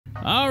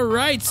All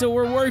right, so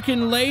we're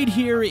working late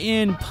here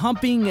in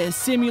Pumping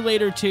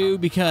Simulator 2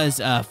 because,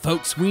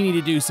 folks, we need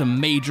to do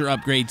some major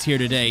upgrades here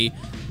today.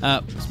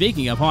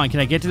 Speaking of, hold on, can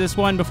I get to this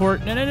one before?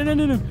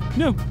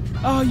 No.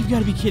 Oh, you've got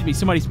to be kidding me.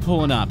 Somebody's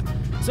pulling up.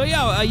 So,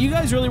 yeah, you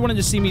guys really wanted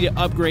to see me to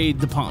upgrade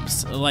the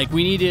pumps. Like,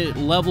 we need to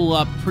level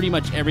up pretty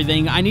much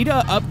everything. I need to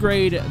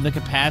upgrade the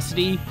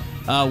capacity.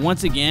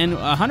 Once again,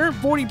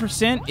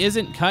 140%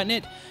 isn't cutting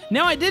it.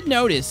 Now, I did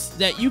notice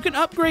that you can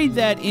upgrade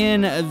that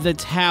in the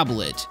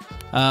tablet.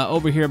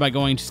 Over here by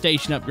going to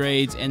station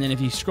upgrades, and then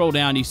if you scroll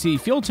down, you see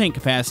fuel tank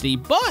capacity,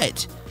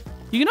 but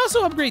you can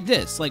also upgrade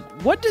this. Like,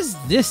 what does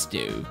this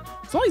do?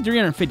 It's only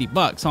 350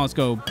 bucks. So let's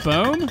go,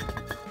 boom.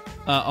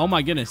 Oh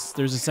my goodness,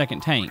 there's a second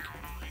tank.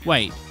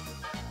 Wait,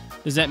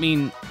 does that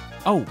mean,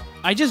 oh,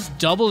 I just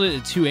doubled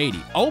it to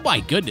 280. Oh my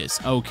goodness,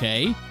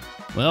 okay.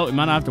 Well, we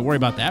might not have to worry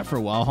about that for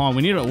a while. Hold on,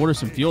 we need to order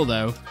some fuel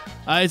though.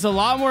 It's a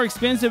lot more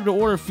expensive to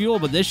order fuel,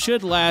 but this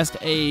should last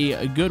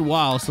a good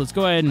while, so let's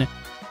go ahead and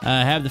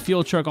have the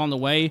fuel truck on the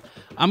way.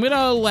 I'm going to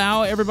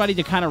allow everybody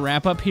to kind of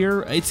wrap up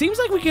here. It seems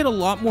like we get a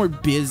lot more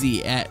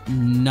busy at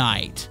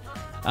night.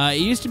 It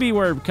used to be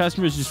where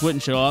customers just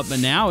wouldn't show up, but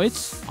now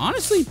it's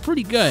honestly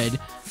pretty good.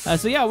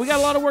 So yeah, we got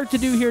a lot of work to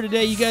do here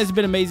today. You guys have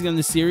been amazing on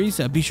this series.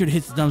 Be sure to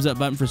hit the thumbs up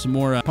button for some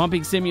more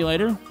Pumping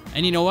Simulator.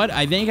 And you know what?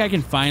 I think I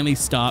can finally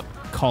stop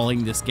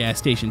calling this gas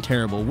station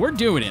terrible. We're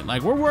doing it.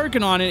 Like, we're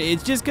working on it.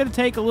 It's just going to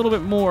take a little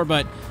bit more,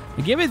 but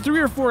give it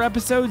 3 or 4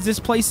 episodes, this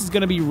place is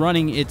going to be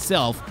running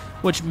itself,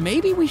 which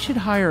maybe we should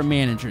hire a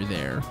manager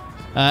there.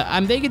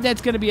 I'm thinking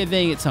that's going to be a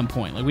thing at some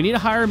point. Like, we need to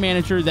hire a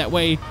manager. That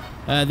way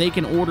they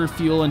can order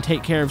fuel and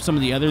take care of some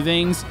of the other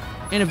things.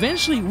 And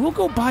eventually, we'll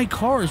go buy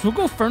cars. We'll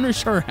go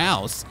furnish our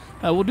house.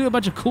 We'll do a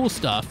bunch of cool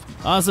stuff.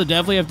 Also,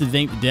 definitely have to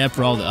thank the dev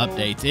for all the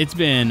updates. It's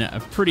been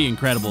pretty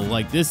incredible.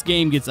 Like, this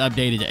game gets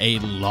updated a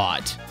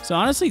lot. So,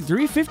 honestly,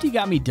 350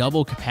 got me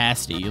double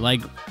capacity.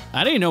 Like,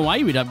 I didn't know why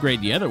you would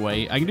upgrade the other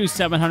way. I can do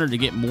 700 to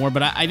get more,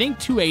 but I think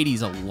 280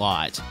 is a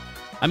lot.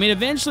 I mean,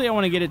 eventually, I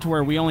want to get it to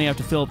where we only have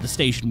to fill up the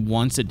station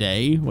once a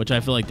day, which I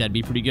feel like that'd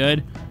be pretty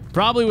good.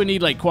 Probably would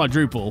need, like,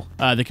 quadruple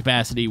the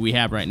capacity we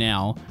have right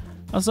now.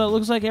 Also, it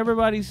looks like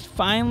everybody's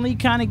finally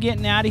kind of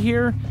getting out of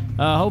here.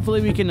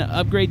 Hopefully, we can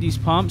upgrade these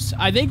pumps.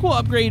 I think we'll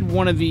upgrade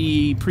one of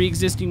the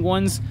pre-existing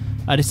ones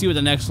to see what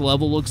the next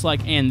level looks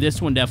like. And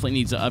this one definitely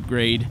needs an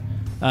upgrade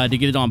to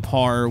get it on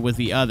par with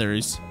the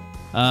others.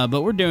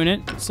 But we're doing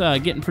it. It's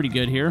getting pretty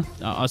good here.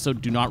 Also,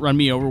 do not run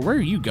me over. Where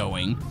are you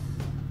going?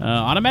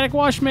 Automatic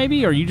wash,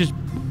 maybe? Or are you just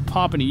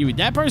popping a UE?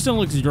 That person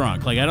looks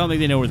drunk. Like, I don't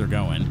think they know where they're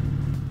going.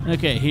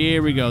 Okay,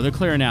 here we go. They're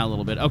clearing out a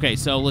little bit. Okay,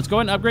 so let's go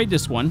ahead and upgrade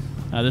this one.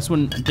 This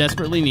one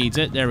desperately needs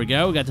it. There we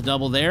go. We got the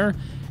double there.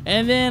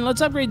 And then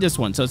let's upgrade this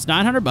one. So it's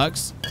 900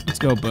 bucks. Let's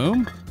go,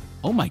 boom.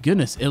 Oh my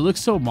goodness, it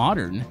looks so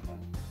modern.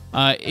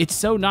 It's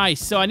so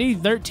nice. So I need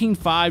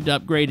 13.5 to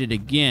upgrade it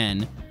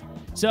again.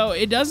 So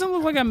it doesn't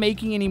look like I'm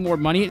making any more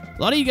money. A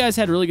lot of you guys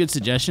had really good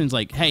suggestions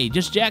like, hey,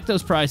 just jack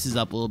those prices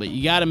up a little bit.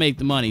 You got to make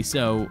the money.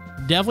 So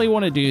definitely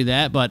want to do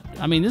that. But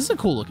I mean, this is a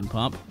cool looking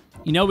pump.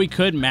 You know, we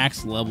could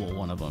max level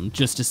one of them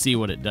just to see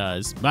what it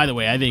does. By the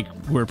way, I think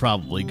we're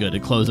probably good to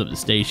close up the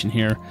station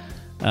here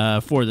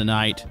for the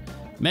night.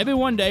 Maybe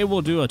one day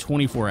we'll do a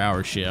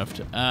 24-hour shift.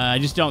 I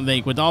just don't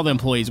think, with all the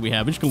employees we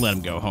have, we're just going to let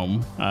them go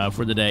home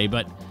for the day.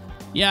 But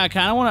yeah, I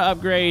kind of want to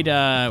upgrade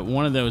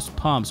one of those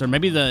pumps, or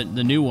maybe the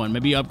new one.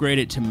 Maybe upgrade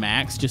it to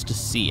max just to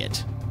see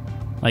it.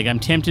 Like, I'm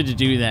tempted to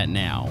do that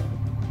now.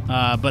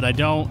 But I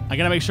don't. I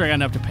got to make sure I got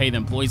enough to pay the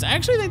employees. I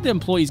actually think the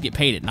employees get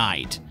paid at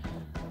night.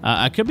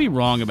 I could be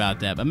wrong about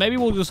that, but maybe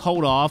we'll just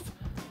hold off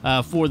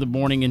for the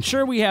morning.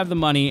 Ensure we have the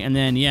money, and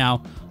then, yeah,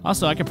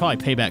 also I could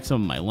probably pay back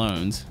some of my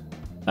loans.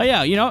 Oh,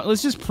 yeah, you know,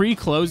 let's just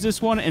pre-close this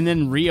one and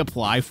then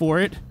reapply for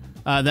it.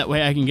 That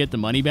way I can get the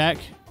money back.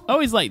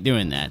 Always like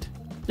doing that.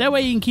 That way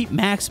you can keep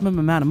maximum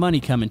amount of money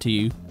coming to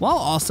you while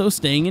also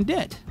staying in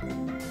debt.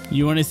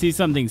 You want to see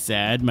something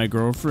sad? My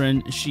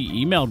girlfriend, she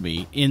emailed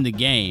me in the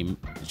game.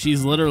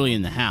 She's literally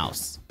in the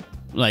house.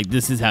 Like,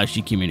 this is how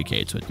she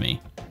communicates with me.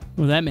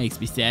 Well, that makes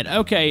me sad.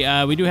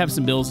 Okay, we do have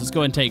some bills. Let's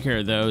go ahead and take care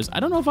of those. I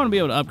don't know if I'm going to be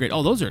able to upgrade.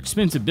 Oh, those are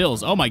expensive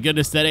bills. Oh, my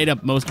goodness. That ate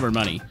up most of our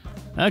money.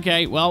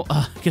 Okay, well,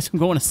 I guess I'm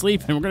going to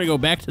sleep, and we're going to go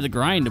back to the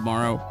grind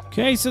tomorrow.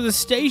 Okay, so the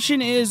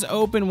station is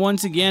open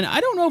once again. I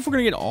don't know if we're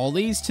going to get all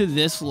these to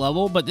this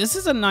level, but this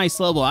is a nice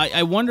level.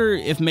 I wonder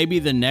if maybe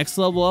the next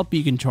level up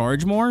you can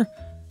charge more.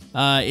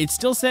 It's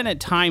still set at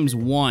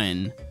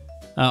 ×1.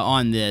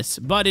 On this,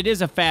 but it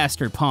is a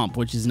faster pump,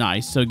 which is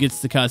nice, so it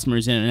gets the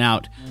customers in and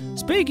out.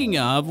 Speaking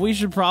of, we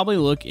should probably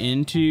look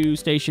into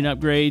station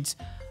upgrades.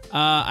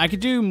 I could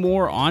do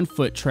more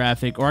on-foot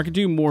traffic, or I could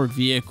do more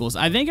vehicles.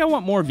 I think I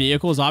want more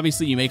vehicles.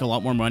 Obviously, you make a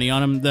lot more money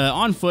on them. The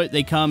on-foot,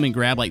 they come and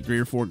grab like 3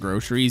 or 4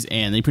 groceries,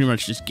 and they pretty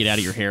much just get out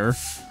of your hair.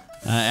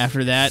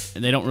 After that,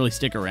 they don't really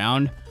stick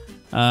around.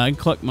 I can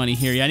collect money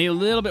here. Yeah, I need a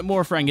little bit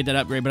more before I can get that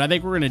upgrade, but I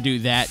think we're going to do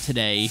that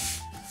today.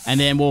 And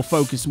then we'll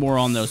focus more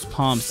on those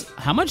pumps.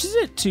 How much is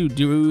it to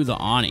do the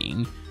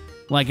awning?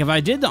 Like, if I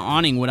did the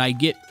awning, would I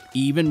get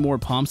even more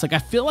pumps? Like, I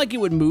feel like it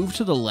would move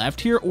to the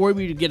left here, or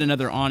we would get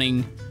another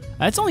awning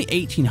That's only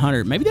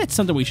 1,800. Maybe that's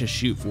something we should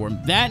shoot for.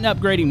 That and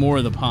upgrading more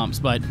of the pumps.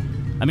 But,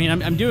 I mean,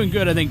 I'm doing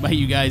good, I think, by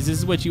you guys. This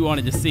is what you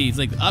wanted to see. It's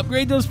like,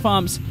 upgrade those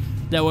pumps.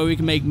 That way we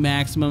can make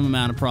maximum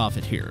amount of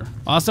profit here.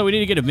 Also, we need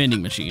to get a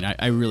vending machine.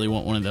 I really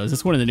want one of those.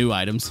 It's one of the new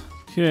items.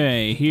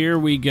 Okay, here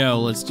we go.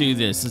 Let's do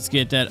this. Let's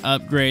get that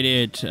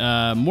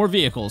upgraded. More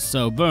vehicles.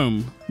 So,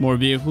 boom. More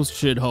vehicles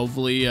should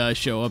hopefully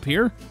show up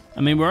here. I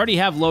mean, we already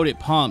have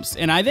loaded pumps,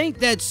 and I think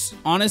that's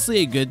honestly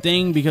a good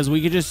thing because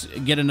we could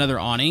just get another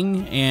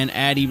awning and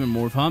add even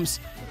more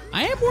pumps.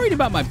 I am worried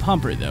about my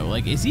pumper, though.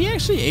 Like, is he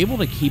actually able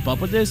to keep up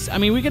with this? I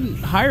mean, we can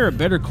hire a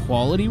better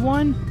quality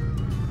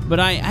one, but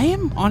I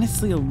am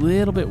honestly a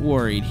little bit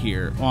worried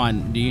here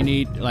on, do you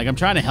need, like, I'm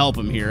trying to help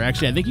him here.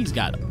 Actually, I think he's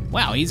got,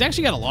 wow, he's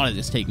actually got a lot of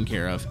this taken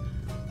care of,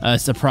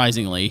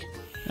 surprisingly.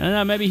 I don't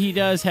know, maybe he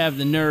does have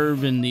the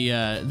nerve and the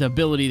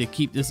ability to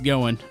keep this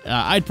going.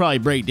 I'd probably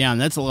break down.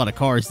 That's a lot of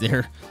cars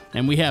there,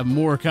 and we have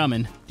more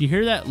coming. Do you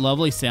hear that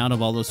lovely sound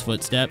of all those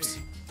footsteps?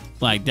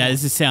 Like, that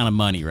is the sound of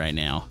money right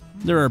now.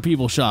 There are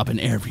people shopping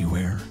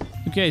everywhere.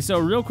 Okay, so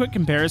real quick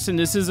comparison.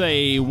 This is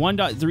a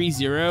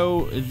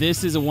 1.30.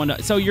 This is a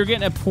 1. So you're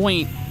getting a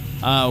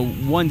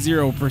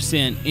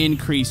 0.10%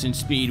 increase in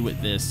speed with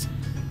this.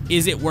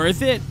 Is it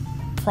worth it?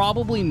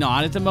 Probably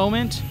not at the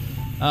moment.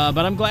 But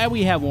I'm glad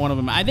we have one of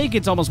them. I think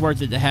it's almost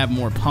worth it to have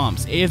more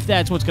pumps, if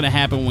that's what's going to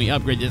happen when we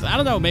upgrade this. I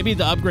don't know, maybe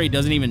the upgrade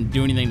doesn't even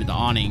do anything to the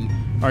awning,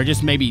 or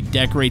just maybe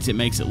decorates it,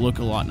 makes it look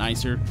a lot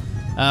nicer.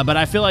 But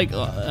I feel like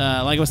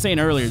I was saying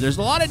earlier, there's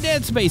a lot of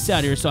dead space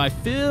out here, so I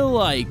feel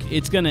like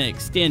it's going to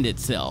extend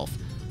itself.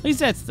 At least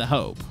that's the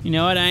hope. You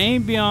know what, I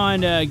ain't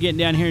beyond getting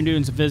down here and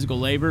doing some physical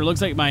labor. It looks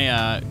like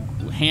my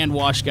hand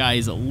wash guy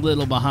is a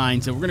little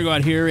behind, so we're going to go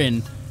out here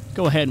and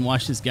go ahead and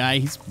wash this guy.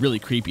 He's really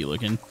creepy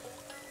looking.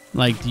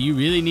 Like, do you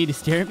really need to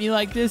stare at me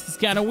like this? It's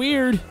kind of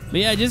weird.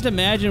 But yeah, just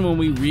imagine when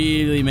we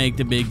really make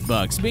the big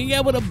bucks. Being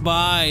able to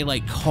buy,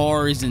 like,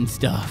 cars and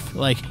stuff.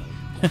 Like,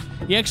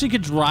 you actually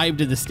could drive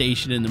to the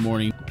station in the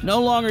morning.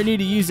 No longer need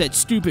to use that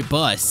stupid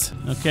bus.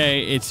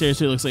 Okay, it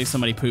seriously looks like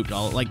somebody pooped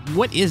all... Like,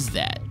 what is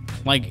that?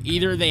 Like,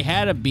 either they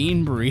had a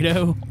bean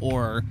burrito,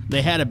 or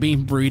they had a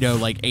bean burrito,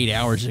 like, 8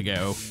 hours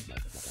ago.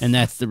 And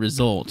that's the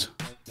result.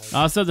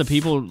 Also, the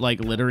people, like,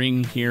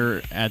 littering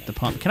here at the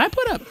pump. Can I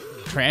put a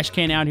trash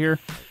can out here?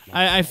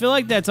 I feel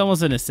like that's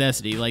almost a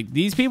necessity. Like,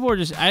 these people are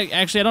just...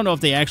 I don't know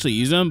if they actually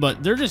use them,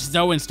 but they're just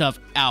throwing stuff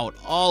out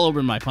all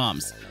over my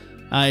pumps.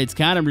 It's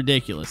kind of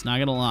ridiculous, not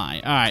gonna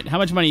lie. All right, how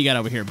much money you got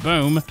over here?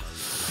 Boom.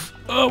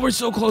 Oh, we're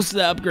so close to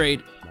the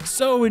upgrade.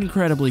 So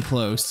incredibly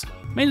close.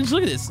 Man, just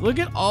look at this. Look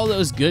at all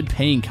those good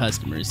paying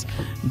customers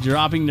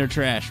dropping their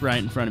trash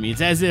right in front of me.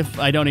 It's as if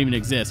I don't even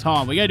exist. Hold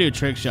on, we gotta do a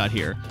trick shot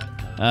here.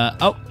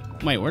 Oh,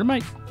 wait, where am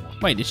I?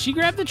 Wait, did she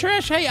grab the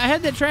trash? Hey, I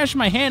had that trash in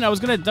my hand. I was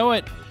gonna throw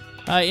it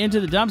into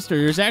the dumpster.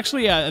 There's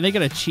actually, I think,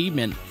 an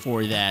achievement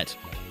for that.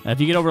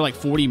 If you get over like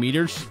 40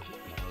 meters,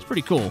 it's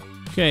pretty cool.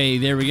 Okay,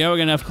 there we go. We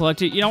got enough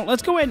collected. You know,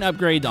 let's go ahead and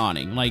upgrade the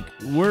awning. Like,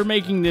 we're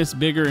making this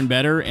bigger and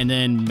better, and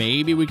then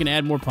maybe we can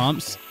add more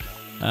pumps.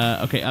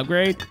 Okay,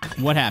 upgrade.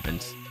 What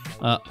happens?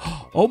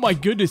 Oh my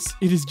goodness,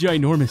 it is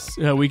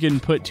ginormous. We can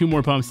put 2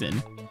 more pumps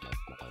in.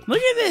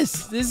 Look at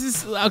this. This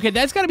is, okay,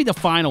 that's got to be the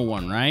final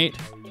one, right?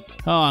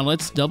 Hold on,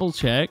 let's double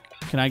check.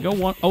 Can I go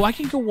one? Oh, I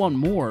can go one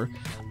more.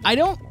 I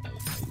don't...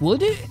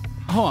 Would it?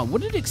 Hold on.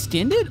 Would it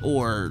extend it?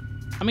 Or,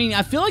 I mean,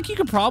 I feel like you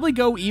could probably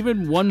go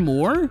even one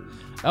more.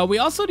 We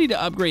also need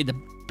to upgrade the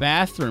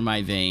bathroom,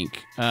 I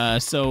think.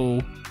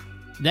 So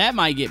that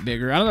might get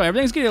bigger. I don't know.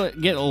 Everything's going to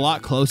get a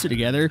lot closer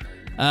together.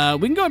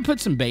 We can go and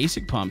put some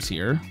basic pumps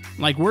here.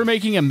 Like, we're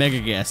making a mega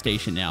gas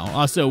station now.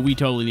 Also, we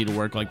totally need to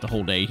work like the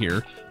whole day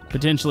here.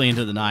 Potentially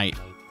into the night.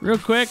 Real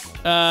quick,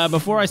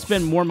 before I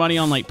spend more money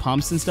on like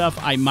pumps and stuff,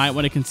 I might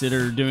want to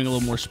consider doing a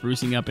little more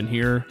sprucing up in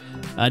here.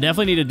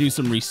 Definitely need to do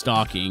some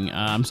restocking.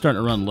 I'm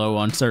starting to run low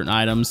on certain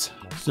items.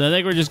 So I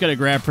think we're just going to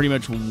grab pretty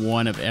much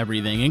one of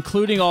everything,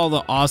 including all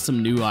the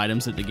awesome new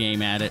items that the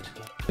game added.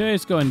 Okay,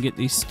 let's go ahead and get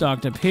these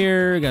stocked up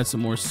here. Got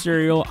some more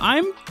cereal.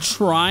 I'm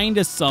trying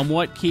to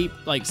somewhat keep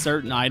like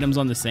certain items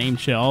on the same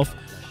shelf.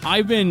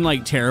 I've been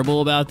like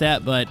terrible about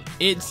that, but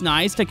it's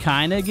nice to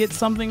kind of get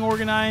something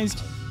organized.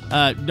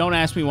 Don't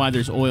ask me why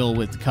there's oil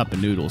with the cup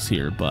of noodles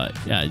here, but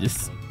yeah,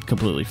 just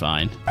completely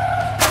fine.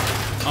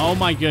 Oh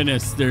my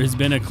goodness, there's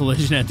been a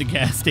collision at the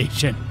gas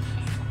station.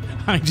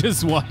 I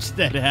just watched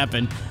that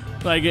happen.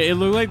 Like, it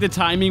looked like the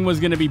timing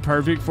was going to be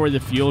perfect for the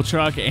fuel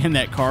truck and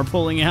that car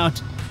pulling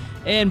out.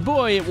 And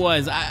boy, it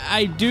was.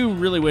 I do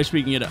really wish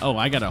we can get oh,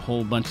 I got a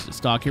whole bunch of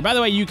stock here. By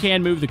the way, you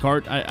can move the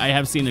cart. I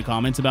have seen the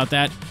comments about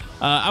that.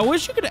 I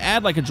wish you could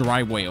add like a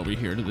driveway over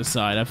here to the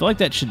side. I feel like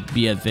that should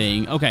be a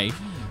thing. Okay.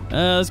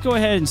 Let's go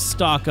ahead and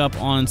stock up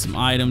on some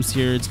items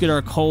here. Let's get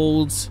our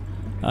colds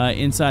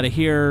inside of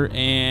here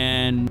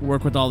and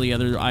work with all the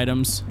other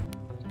items.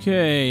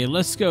 Okay,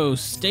 let's go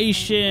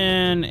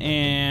station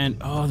and...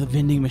 Oh, the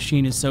vending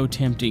machine is so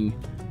tempting.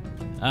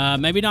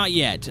 Maybe not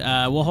yet.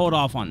 We'll hold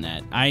off on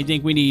that. I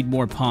think we need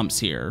more pumps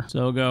here.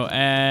 So we'll go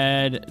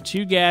add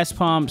 2 gas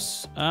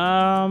pumps.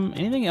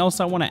 Anything else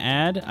I want to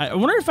add? I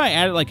wonder if I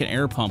added like an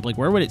air pump, like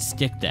where would it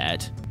stick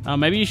that?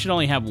 Maybe you should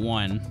only have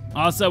 1.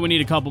 Also, we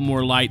need a couple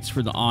more lights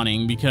for the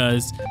awning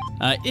because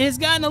it has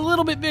gotten a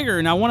little bit bigger,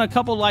 and I want a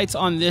couple lights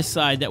on this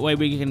side. That way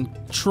we can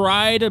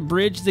try to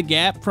bridge the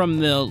gap from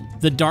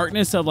the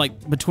darkness of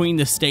like between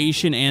the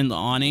station and the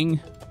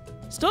awning.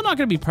 Still not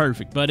going to be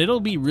perfect, but it'll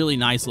be really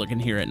nice looking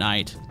here at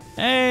night.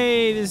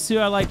 Hey, this is who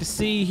I like to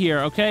see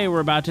here. Okay,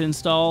 we're about to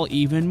install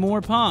even more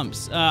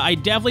pumps. I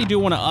definitely do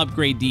want to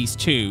upgrade these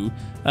 2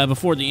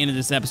 before the end of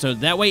this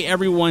episode. That way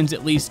everyone's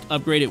at least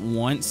upgraded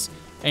once,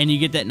 and you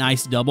get that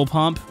nice double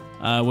pump,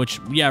 which,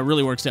 yeah,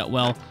 really works out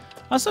well.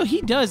 Also,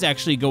 he does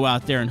actually go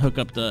out there and hook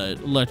up the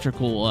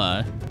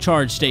electrical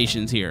charge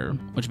stations here,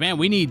 which, man,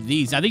 we need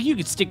these. I think you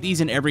could stick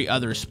these in every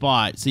other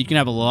spot, so you can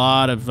have a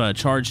lot of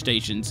charge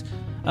stations.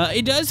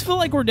 It does feel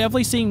like we're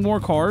definitely seeing more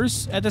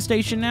cars at the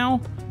station now.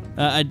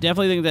 I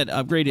definitely think that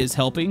upgrade is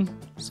helping,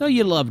 so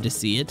you love to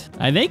see it.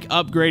 I think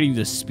upgrading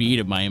the speed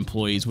of my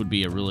employees would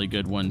be a really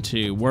good one,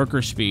 too.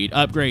 Worker speed,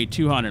 upgrade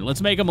 200.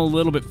 Let's make them a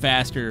little bit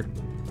faster.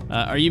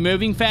 Are you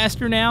moving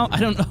faster now? I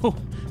don't know.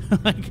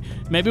 Like,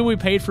 maybe we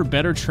paid for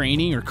better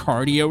training or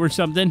cardio or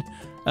something.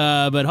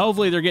 But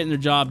hopefully they're getting their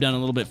job done a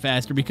little bit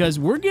faster because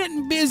we're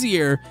getting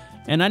busier,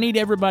 and I need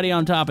everybody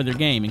on top of their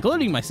game,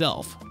 including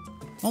myself.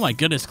 Oh my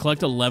goodness,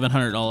 collect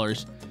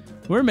 $1,100.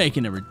 We're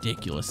making a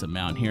ridiculous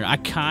amount here. I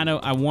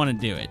want to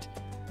do it.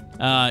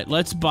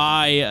 Let's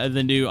buy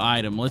the new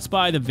item. Let's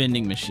buy the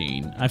vending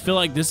machine. I feel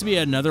like this would be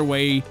another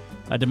way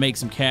to make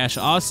some cash.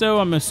 Also,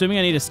 I'm assuming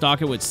I need to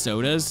stock it with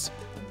sodas.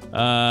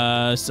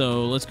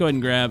 So let's go ahead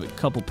and grab a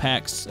couple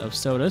packs of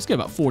soda. Let's get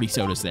about 40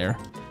 sodas there.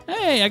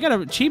 Hey, I got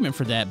an achievement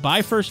for that.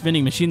 Buy first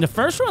vending machine. The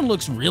first one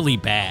looks really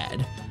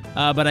bad.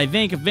 But I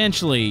think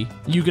eventually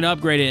you can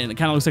upgrade it and it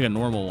kind of looks like a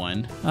normal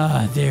one.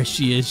 There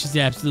she is. She's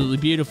absolutely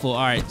beautiful. All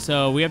right,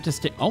 so we have to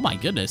stick. Oh my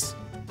goodness.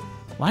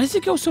 Why does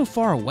it go so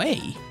far away?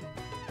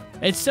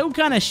 It's so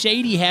kind of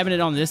shady having it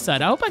on this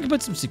side. I hope I can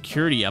put some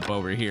security up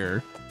over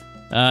here.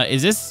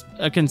 Is this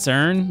a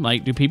concern?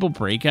 Like, do people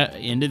break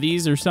into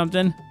these or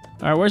something?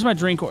 All right, where's my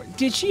drink order?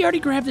 Did she already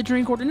grab the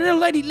drink order? No,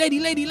 lady.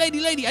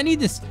 I need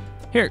this.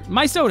 Here,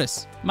 my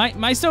sodas.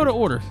 My soda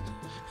order.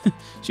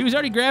 She was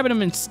already grabbing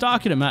them and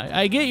stocking them.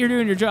 I get you're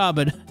doing your job,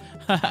 but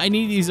I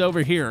need these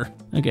over here.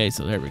 Okay,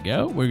 so there we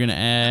go. We're going to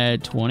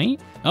add 20.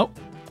 Oh,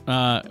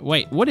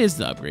 wait, what is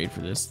the upgrade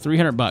for this?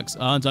 300 bucks.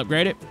 Let's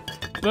upgrade it.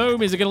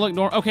 Boom. Is it going to look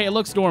normal? Okay, it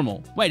looks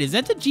normal. Wait, is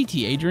that the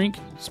GTA drink?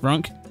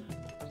 Sprunk?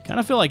 Kind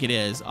of feel like it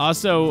is.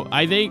 Also,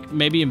 I think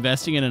maybe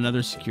investing in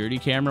another security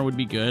camera would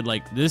be good.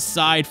 Like, this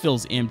side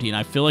feels empty, and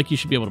I feel like you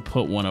should be able to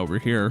put one over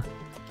here.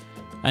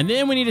 And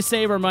then we need to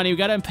save our money. We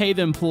got to pay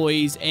the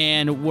employees,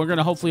 and we're going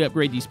to hopefully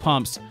upgrade these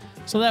pumps.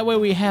 So that way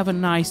we have a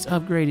nice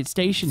upgraded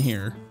station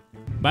here.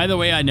 By the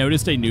way, I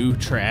noticed a new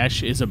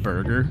trash is a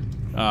burger.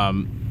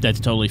 That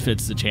totally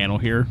fits the channel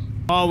here.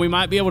 Oh, we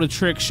might be able to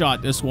trick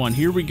shot this one.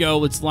 Here we go.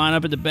 Let's line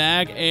up at the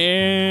back,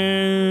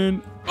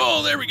 and...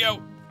 oh, there we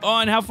go. Oh,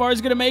 and how far is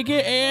it going to make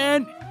it?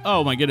 And...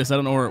 oh, my goodness, I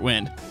don't know where it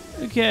went.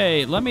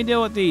 Okay, let me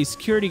deal with these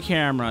security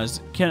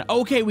cameras.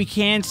 Okay, we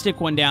can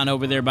stick one down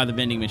over there by the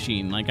vending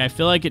machine. Like, I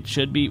feel like it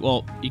should be...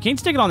 well, you can't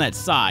stick it on that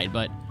side,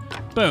 but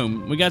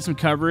boom. We got some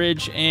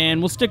coverage, and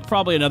we'll stick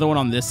probably another one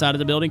on this side of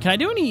the building. Can I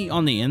do any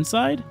on the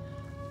inside?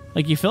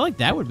 Like, you feel like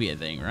that would be a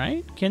thing,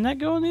 right? Can that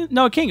go on the...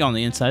 no, it can't go on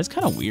the inside. It's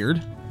kind of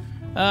weird.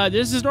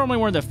 This is normally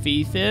where the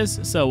fief is,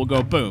 so we'll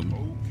go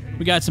boom.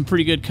 We got some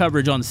pretty good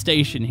coverage on the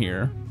station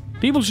here.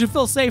 People should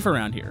feel safe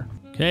around here.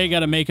 Okay, got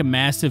to make a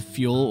massive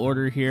fuel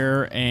order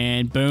here,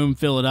 and boom,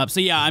 fill it up.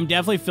 So yeah, I'm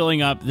definitely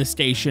filling up the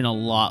station a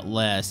lot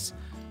less,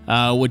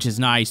 which is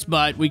nice,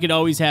 but we could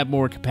always have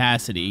more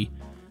capacity.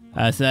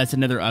 So that's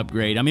another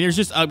upgrade. I mean, there's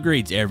just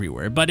upgrades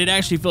everywhere, but it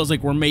actually feels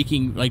like we're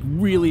making like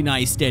really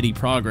nice, steady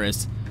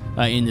progress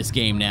in this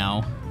game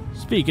now.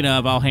 Speaking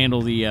of, I'll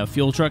handle the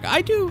fuel truck.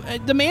 I do,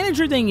 the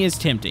manager thing is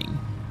tempting.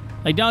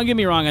 Like, don't get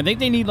me wrong, I think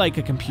they need, like,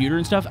 a computer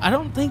and stuff. I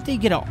don't think they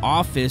get an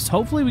office.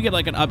 Hopefully we get,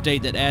 like, an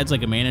update that adds,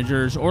 like, a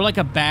manager's or, like,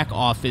 a back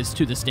office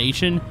to the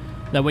station.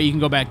 That way you can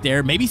go back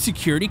there. Maybe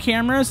security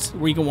cameras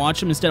where you can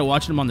watch them instead of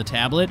watching them on the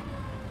tablet.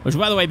 Which,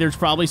 by the way, there's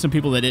probably some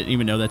people that didn't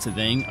even know that's a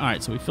thing. All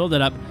right, so we filled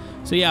that up.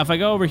 So, yeah, if I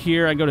go over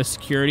here, I go to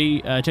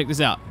security. Check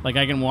this out. Like,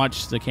 I can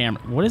watch the camera.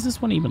 What is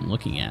this one even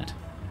looking at?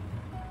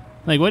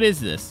 Like, what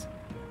is this?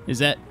 Is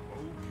that...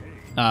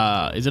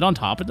 is it on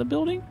top of the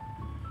building?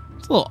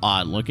 It's a little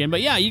odd looking, but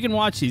yeah, you can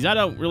watch these. I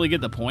don't really get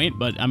the point,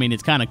 but I mean,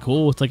 it's kind of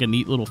cool. It's like a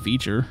neat little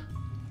feature.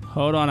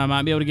 Hold on, I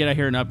might be able to get out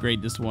here and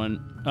upgrade this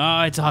one.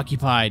 Oh, it's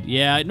occupied.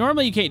 Yeah,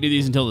 normally you can't do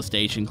these until the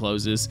station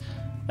closes.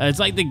 It's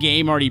like the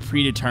game already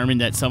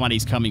predetermined that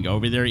somebody's coming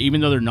over there,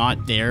 even though they're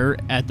not there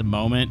at the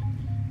moment.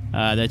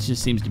 That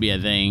just seems to be a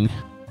thing.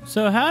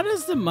 So how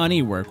does the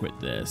money work with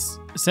this?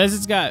 It says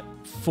it's got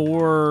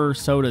 4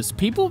 sodas.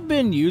 People have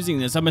been using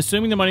this. I'm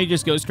assuming the money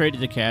just goes straight to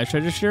the cash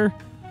register.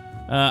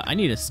 I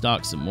need to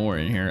stock some more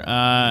in here. All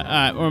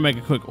right, we're gonna make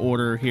a quick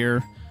order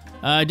here.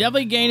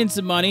 Definitely gaining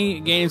some money,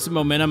 gaining some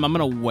momentum. I'm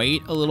going to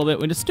wait a little bit.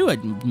 We'll just do a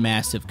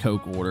massive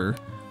Coke order.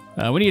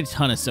 We need a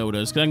ton of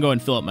sodas, because I can go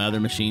and fill up my other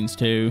machines,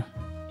 too.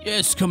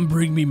 Yes, come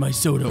bring me my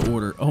soda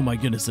order. Oh, my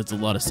goodness, that's a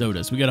lot of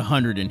sodas. We got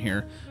 100 in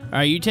here. All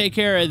right, you take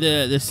care of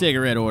the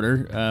cigarette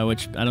order,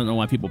 which I don't know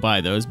why people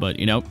buy those, but,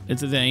 you know,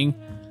 it's a thing.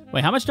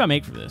 Wait, how much do I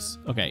make for this?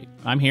 Okay,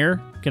 I'm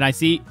here. Can I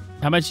see?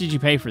 How much did you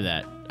pay for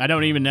that? I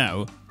don't even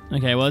know.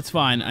 Okay, well, it's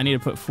fine. I need to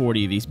put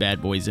 40 of these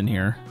bad boys in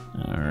here.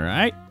 All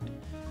right.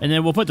 And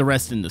then we'll put the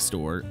rest in the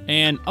store.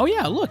 And, oh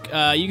yeah, look,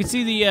 you can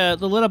see the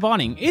lit up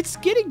awning. It's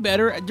getting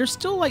better. There's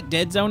still, like,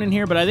 dead zone in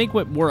here, but I think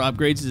with more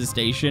upgrades to the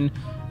station,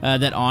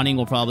 that awning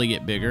will probably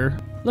get bigger.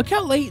 Look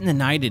how late in the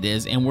night it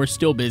is, and we're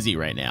still busy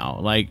right now.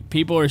 Like,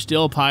 people are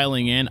still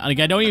piling in. Like,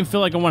 I don't even feel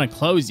like I want to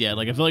close yet.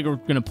 Like, I feel like we're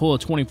going to pull a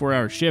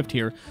 24-hour shift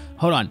here.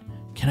 Hold on.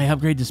 Can I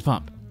upgrade this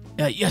pump?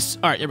 Yes.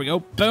 All right, there we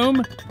go. Boom.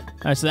 All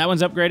right, so that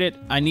one's upgraded.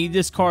 I need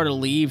this car to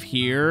leave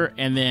here,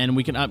 and then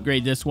we can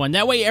upgrade this one.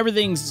 That way,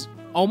 everything's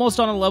almost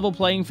on a level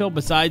playing field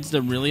besides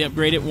the really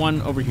upgraded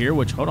one over here,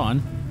 which, hold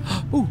on.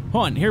 Ooh,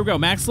 hold on. Here we go.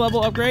 Max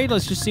level upgrade.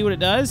 Let's just see what it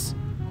does.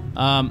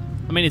 I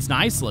mean, it's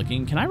nice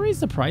looking. Can I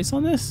raise the price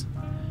on this?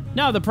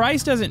 No, the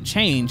price doesn't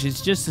change.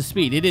 It's just the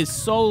speed. It is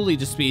solely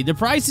the speed. The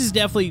price is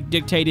definitely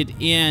dictated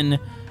in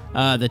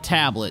the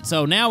tablet.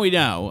 So now we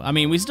know. I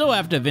mean, we still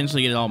have to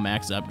eventually get it all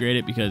max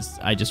upgraded because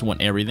I just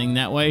want everything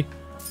that way.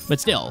 But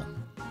still.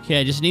 Okay,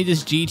 I just need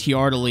this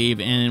GTR to leave,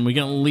 and we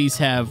can at least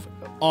have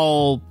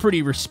all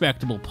pretty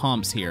respectable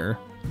pumps here.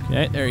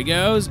 Okay, there he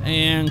goes,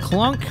 and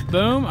clunk,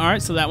 boom. All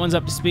right, so that one's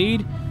up to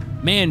speed.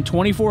 Man,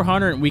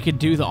 2,400, and we could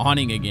do the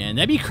awning again.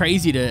 That'd be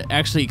crazy to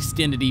actually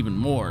extend it even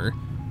more.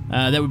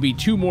 That would be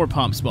 2 more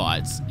pump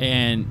spots,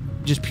 and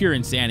just pure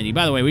insanity.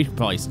 By the way, we could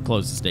probably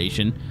close the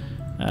station.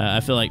 I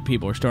feel like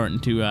people are starting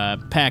to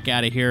pack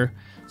out of here.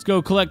 Let's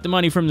go collect the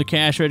money from the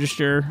cash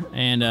register,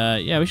 and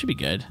yeah, we should be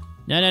good.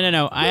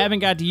 No. I haven't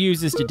got to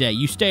use this today.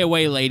 You stay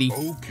away, lady.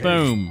 Okay.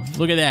 Boom.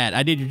 Look at that.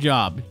 I did your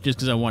job just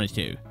because I wanted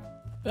to.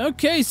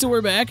 Okay, so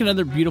we're back.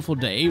 Another beautiful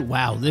day.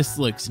 Wow, this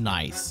looks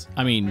nice.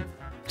 I mean,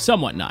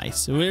 somewhat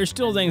nice. There's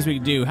still things we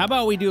can do. How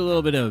about we do a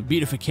little bit of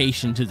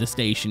beautification to the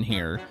station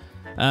here?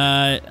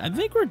 I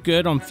think we're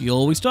good on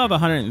fuel. We still have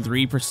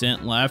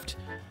 103% left.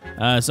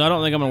 So I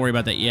don't think I'm going to worry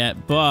about that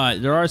yet.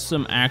 But there are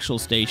some actual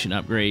station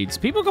upgrades.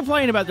 People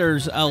complain about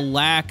there's a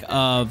lack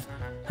of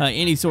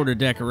any sort of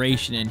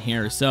decoration in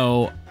here,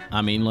 so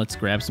I mean, let's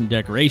grab some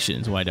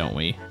decorations, why don't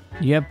we?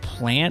 You have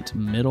plant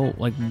middle,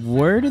 like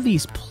where do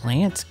these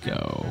plants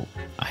go?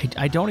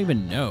 I don't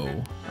even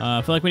know.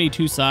 I feel like we need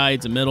 2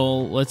 sides, a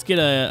middle. Let's get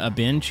a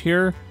bench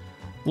here.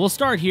 We'll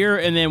start here,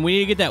 and then we need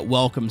to get that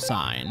welcome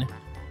sign.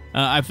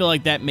 I feel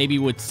like that maybe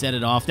would set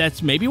it off.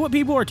 That's maybe what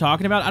people are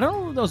talking about. I don't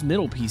know where those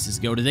middle pieces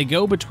go. Do they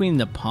go between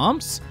the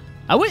pumps?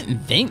 I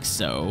wouldn't think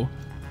so.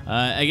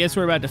 I guess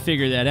we're about to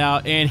figure that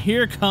out. And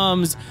here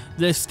comes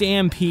the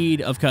stampede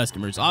of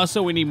customers.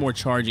 Also, we need more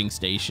charging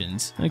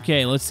stations.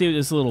 Okay, let's see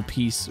this little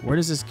piece. Where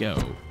does this go?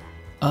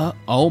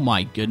 Oh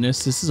my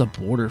goodness. This is a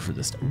border for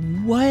this.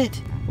 What?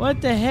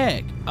 What the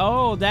heck?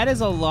 Oh, that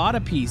is a lot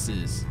of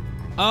pieces.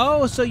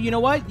 Oh, so you know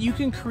what? You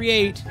can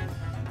create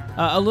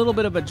a little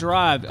bit of a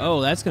drive.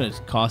 Oh, that's going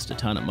to cost a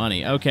ton of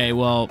money. Okay,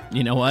 well,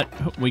 you know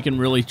what? We can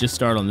really just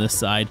start on this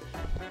side.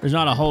 There's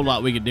not a whole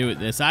lot we could do with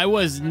this. I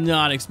was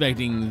not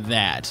expecting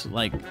that.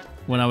 Like,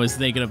 when I was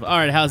thinking of, all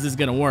right, how's this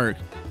going to work?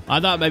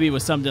 I thought maybe it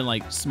was something,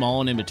 like, small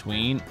and in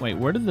between. Wait,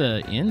 where do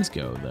the ends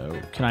go, though?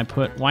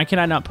 Why can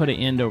I not put an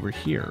end over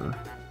here?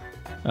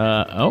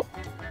 Oh,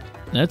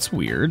 that's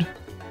weird.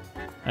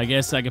 I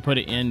guess I could put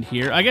an end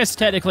here. I guess,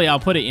 technically, I'll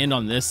put an end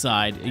on this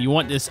side. You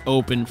want this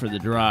open for the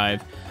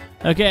drive.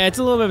 Okay, it's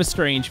a little bit of a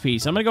strange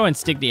piece. I'm going to go ahead and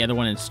stick the other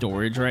one in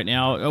storage right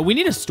now. We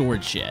need a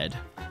storage shed.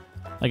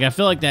 Like, I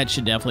feel like that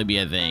should definitely be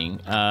a thing.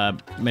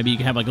 Maybe you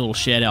can have, like, a little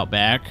shed out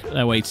back.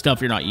 That way,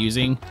 stuff you're not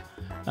using.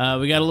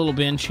 We got a little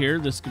bench here.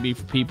 This could be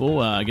for people,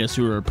 I guess,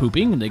 who are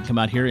pooping. They can come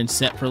out here and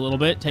sit for a little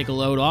bit, take a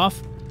load off.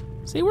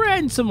 See, we're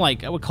adding some,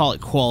 like, I would call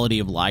it quality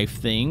of life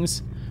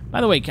things.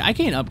 By the way, I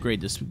can't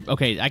upgrade this.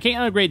 Okay, I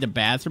can't upgrade the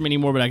bathroom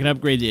anymore, but I can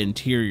upgrade the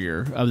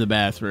interior of the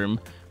bathroom,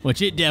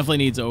 which it definitely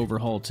needs an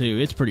overhaul, too.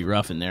 It's pretty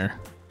rough in there.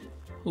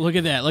 Look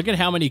at that. Look at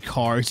how many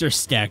cars are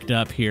stacked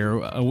up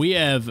here. We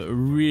have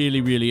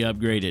really, really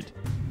upgraded.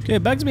 Okay,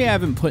 it bugs me I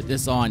haven't put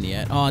this on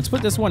yet. Let's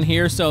put this one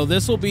here. So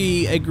this will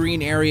be a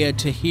green area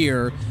to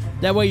here.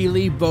 That way you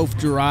leave both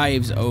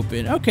drives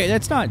open. Okay,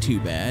 that's not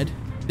too bad.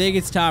 I think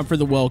it's time for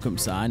the welcome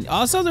sign.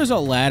 Also, there's a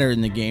ladder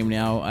in the game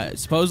now.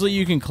 Supposedly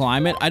you can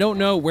climb it. I don't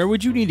know. Where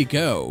would you need to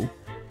go?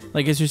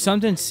 Like, is there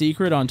something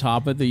secret on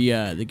top of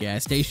the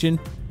gas station?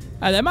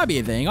 That might be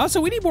a thing.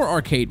 Also, we need more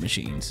arcade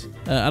machines.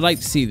 I'd like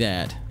to see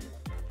that.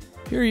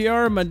 Here you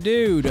are, my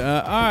dude.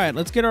 All right,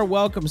 let's get our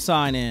welcome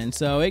sign in.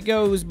 So it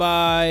goes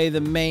by the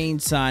main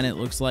sign, it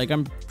looks like.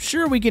 I'm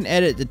sure we can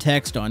edit the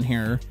text on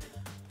here,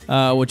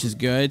 which is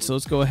good. So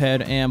let's go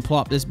ahead and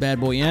plop this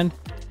bad boy in.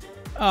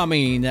 I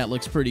mean, that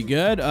looks pretty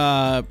good.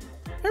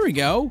 There we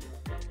go.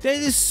 That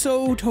is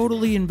so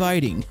totally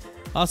inviting.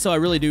 Also, I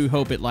really do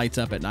hope it lights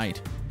up at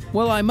night.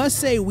 Well, I must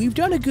say, we've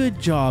done a good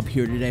job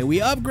here today. We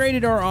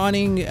upgraded our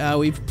awning,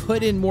 we've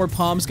put in more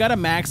pumps, got a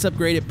max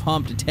upgraded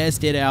pump to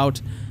test it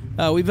out.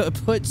 We've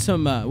put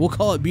some, we'll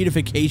call it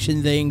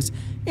beautification things,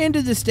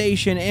 into the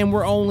station, and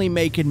we're only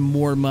making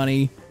more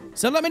money.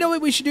 So let me know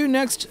what we should do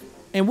next,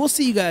 and we'll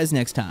see you guys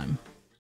next time.